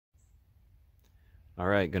All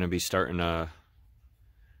right, going to be starting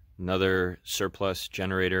another surplus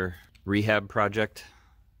generator rehab project.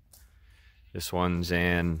 This one's it's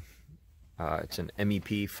an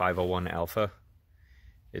MEP 501 alpha.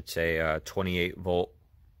 It's a 28 volt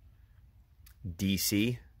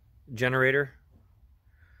DC generator.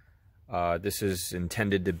 This is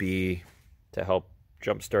intended to be to help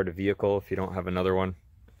jumpstart a vehicle if you don't have another one,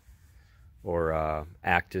 or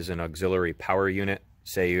act as an auxiliary power unit.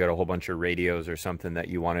 Say you got a whole bunch of radios or something that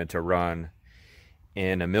you wanted to run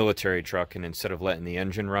in a military truck, and instead of letting the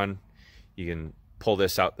engine run, you can pull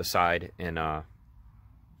this out the side and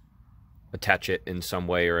attach it in some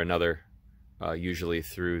way or another, usually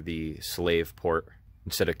through the slave port.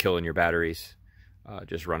 Instead of killing your batteries,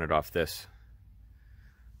 just run it off this.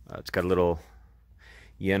 It's got a little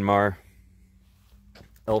Yanmar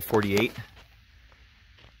L48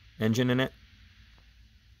 engine in it.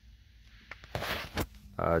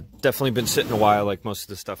 Definitely been sitting a while, like most of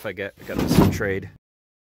the stuff I get. I got this in trade.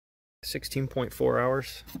 16.4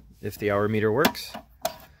 hours, if the hour meter works.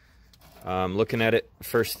 Looking at it,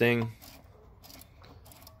 first thing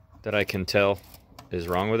that I can tell is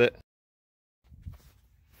wrong with it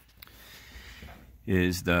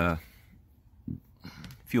is the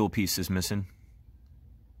fuel piece is missing.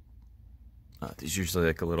 There's usually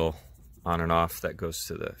like a little on and off that goes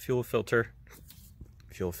to the fuel filter.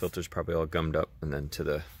 Fuel filter's probably all gummed up, and then to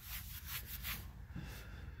the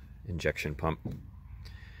injection pump.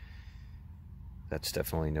 That's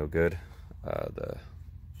definitely no good. The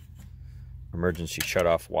emergency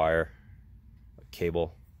shutoff wire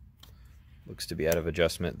cable looks to be out of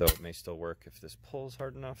adjustment, though it may still work if this pulls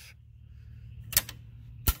hard enough.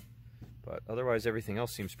 But otherwise, everything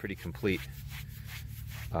else seems pretty complete.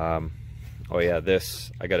 Oh yeah,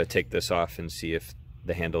 this, I gotta take this off and see if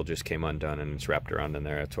the handle just came undone and it's wrapped around in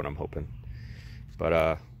there. That's what I'm hoping. But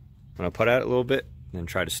I'm gonna put out a little bit and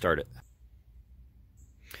try to start it.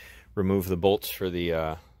 Remove the bolts for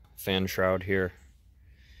the fan shroud here.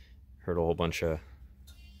 Heard a whole bunch of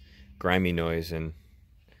grimy noise, and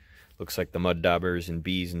looks like the mud daubers and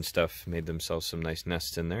bees and stuff made themselves some nice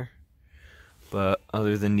nests in there. But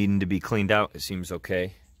other than needing to be cleaned out, it seems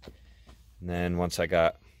okay. And then once I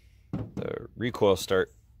got the recoil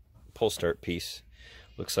pull start piece,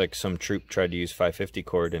 looks like some troop tried to use 550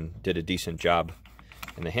 cord and did a decent job,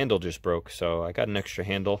 and the handle just broke. So I got an extra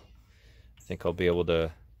handle. I think I'll be able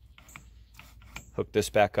to hook this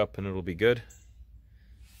back up and it'll be good.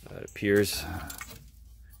 It appears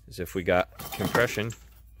as if we got compression,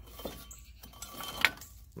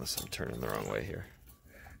 unless I'm turning the wrong way here.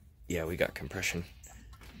 Yeah, we got compression.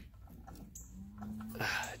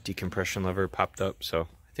 Decompression lever popped up, so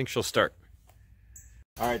I think she'll start.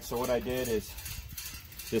 Alright, so what I did is,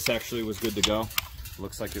 this actually was good to go.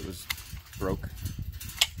 Looks like it was broke.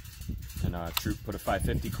 And Troop put a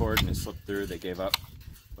 550 cord and it slipped through. They gave up.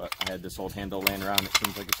 But I had this old handle laying around. It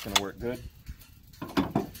seems like it's going to work good.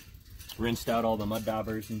 Rinsed out all the mud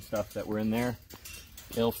daubers and stuff that were in there.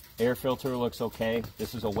 Air filter looks okay.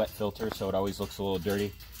 This is a wet filter, so it always looks a little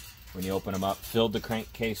dirty when you open them up. Filled the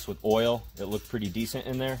crankcase with oil. It looked pretty decent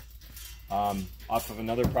in there. Off of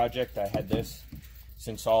another project, I had this.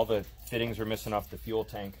 Since all the fittings were missing off the fuel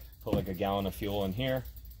tank, put like a gallon of fuel in here.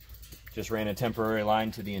 Just ran a temporary line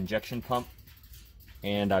to the injection pump.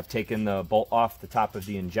 And I've taken the bolt off the top of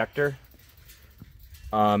the injector.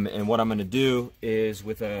 And what I'm going to do is,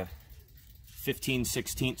 with a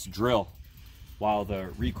 15/16 drill, while the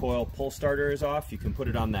recoil pull starter is off, you can put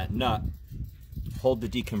it on that nut, hold the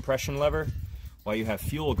decompression lever while you have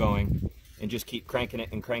fuel going, and just keep cranking it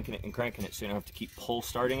and cranking it and cranking it, so you don't have to keep pull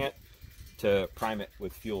starting it to prime it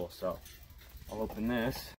with fuel. So I'll open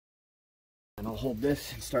this and I'll hold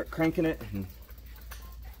this and start cranking it, and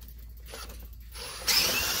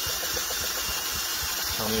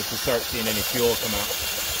tell me if you start seeing any fuel come out.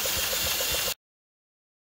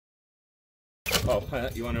 Oh,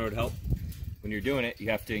 you want to know what help? When you're doing it, you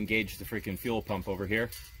have to engage the freaking fuel pump over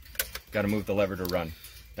here. Got to move the lever to run.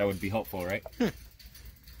 That would be helpful, right?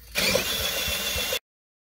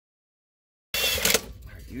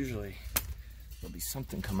 Usually there'll be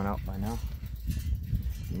something coming out by now,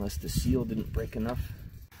 unless the seal didn't break enough.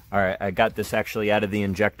 All right, I got this actually out of the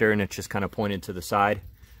injector, and it's just kind of pointed to the side.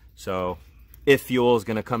 So if fuel is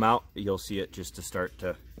going to come out, you'll see it just to start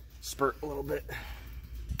to spurt a little bit.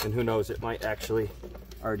 And who knows, it might actually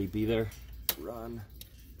already be there. Run.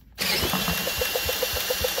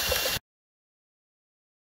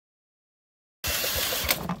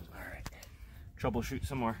 All right, troubleshoot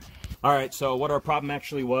some more. All right, so what our problem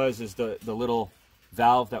actually was is the little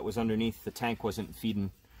valve that was underneath the tank wasn't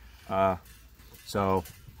feeding. So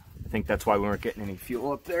I think that's why we weren't getting any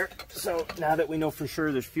fuel up there. So now that we know for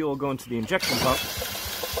sure there's fuel going to the injection pump,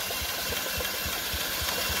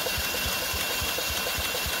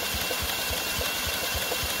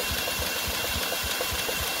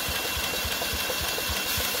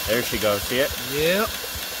 there she goes, see it? Yep.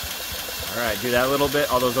 All right, do that a little bit,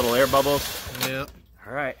 all those little air bubbles. Yep.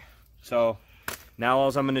 All right, so now all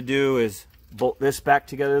I'm gonna do is bolt this back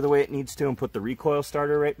together the way it needs to and put the recoil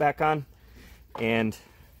starter right back on. And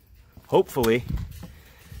hopefully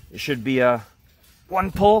it should be a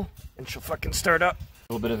one pull and she'll fucking start up.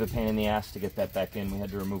 A little bit of a pain in the ass to get that back in. We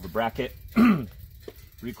had to remove a bracket.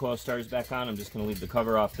 Recoil starter's back on. I'm just gonna leave the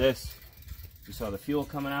cover off this. You saw the fuel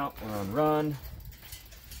coming out. We're on run.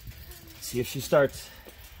 See if she starts.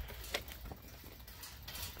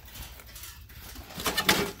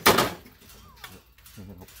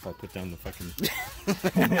 If I put down the fucking...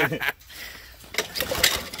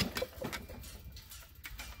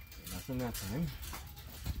 Nothing that time.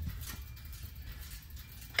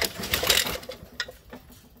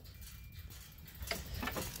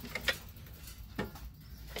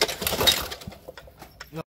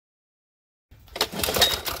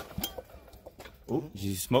 Oh,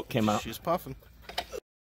 smoke came out. She's puffing.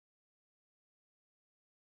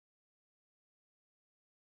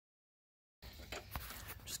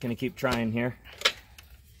 Just gonna keep trying here.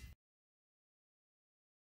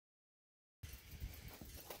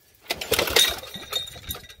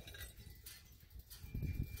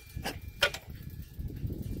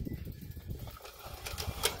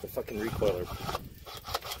 The fucking recoiler.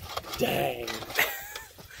 Dang.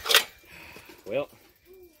 Well,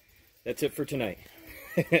 that's it for tonight.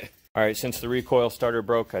 All right, since the recoil starter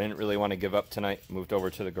broke, I didn't really want to give up tonight. Moved over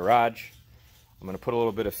to the garage. I'm gonna put a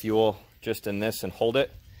little bit of fuel just in this and hold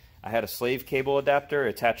it. I had a slave cable adapter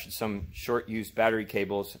attached to some short used battery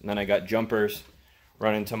cables, and then I got jumpers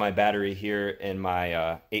running to my battery here in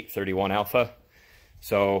my 831 Alpha.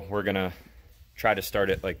 So we're gonna try to start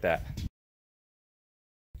it like that.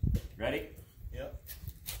 Ready? Yep.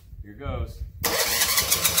 Here goes.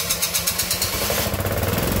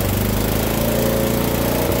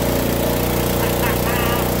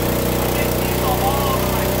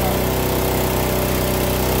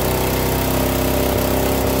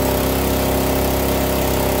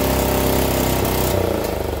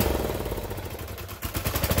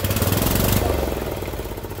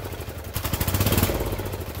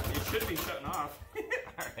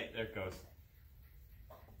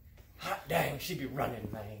 Dang, she'd be running,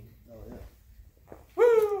 man. Oh, yeah.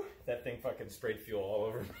 Woo! That thing fucking sprayed fuel all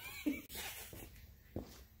over me.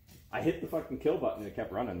 I hit the fucking kill button and it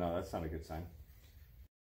kept running, though. That's not a good sign.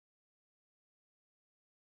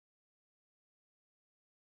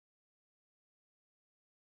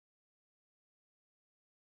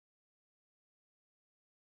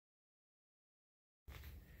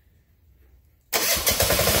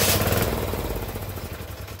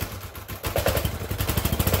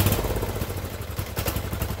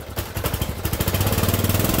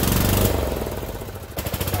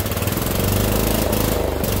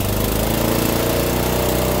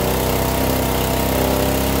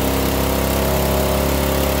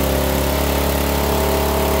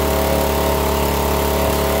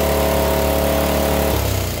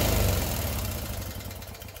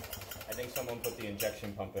 Someone put the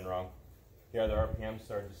injection pump in wrong. Here the RPM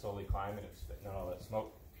started to slowly climb and it's spitting out all that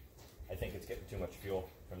smoke. I think it's getting too much fuel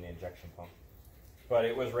from the injection pump. But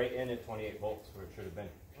it was right in at 28 volts where it should have been.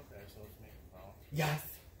 Okay, so let's make a problem. Yes!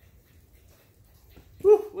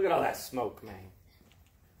 Woo! Look at all that smoke, man.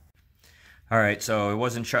 Alright, so it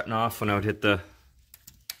wasn't shutting off when I would hit the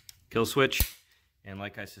kill switch. And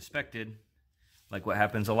like I suspected, like what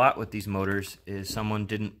happens a lot with these motors, is someone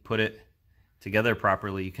didn't put it together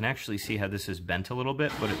properly. You can actually see how this is bent a little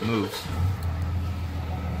bit, but it moves.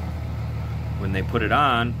 When they put it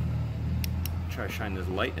on, try to shine this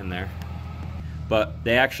light in there, but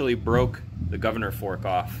they actually broke the governor fork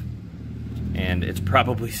off, and it's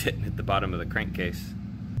probably sitting at the bottom of the crankcase.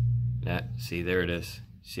 Yeah, see, there it is.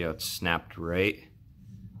 See how it's snapped right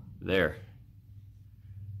there?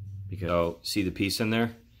 Because, oh, see the piece in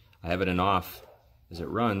there? I have it in off. As it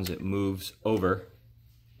runs, it moves over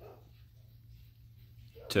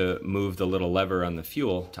to move the little lever on the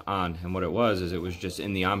fuel to on, and what it was is it was just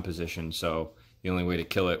in the on position, so the only way to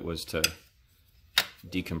kill it was to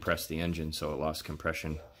decompress the engine so it lost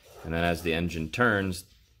compression, and then as the engine turns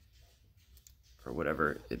or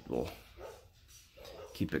whatever, it will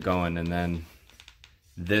keep it going, and then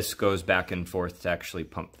this goes back and forth to actually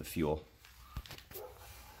pump the fuel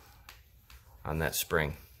on that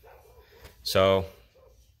spring. So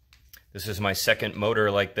this is my second motor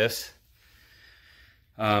like this.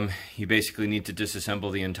 You basically need to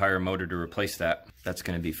disassemble the entire motor to replace that. That's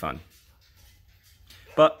going to be fun.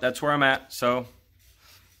 But that's where I'm at, so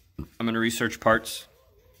I'm going to research parts.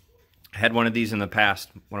 I had one of these in the past,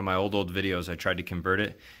 one of my old videos. I tried to convert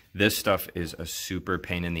it. This stuff is a super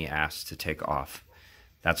pain in the ass to take off.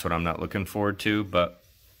 That's what I'm not looking forward to, but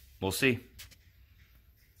we'll see.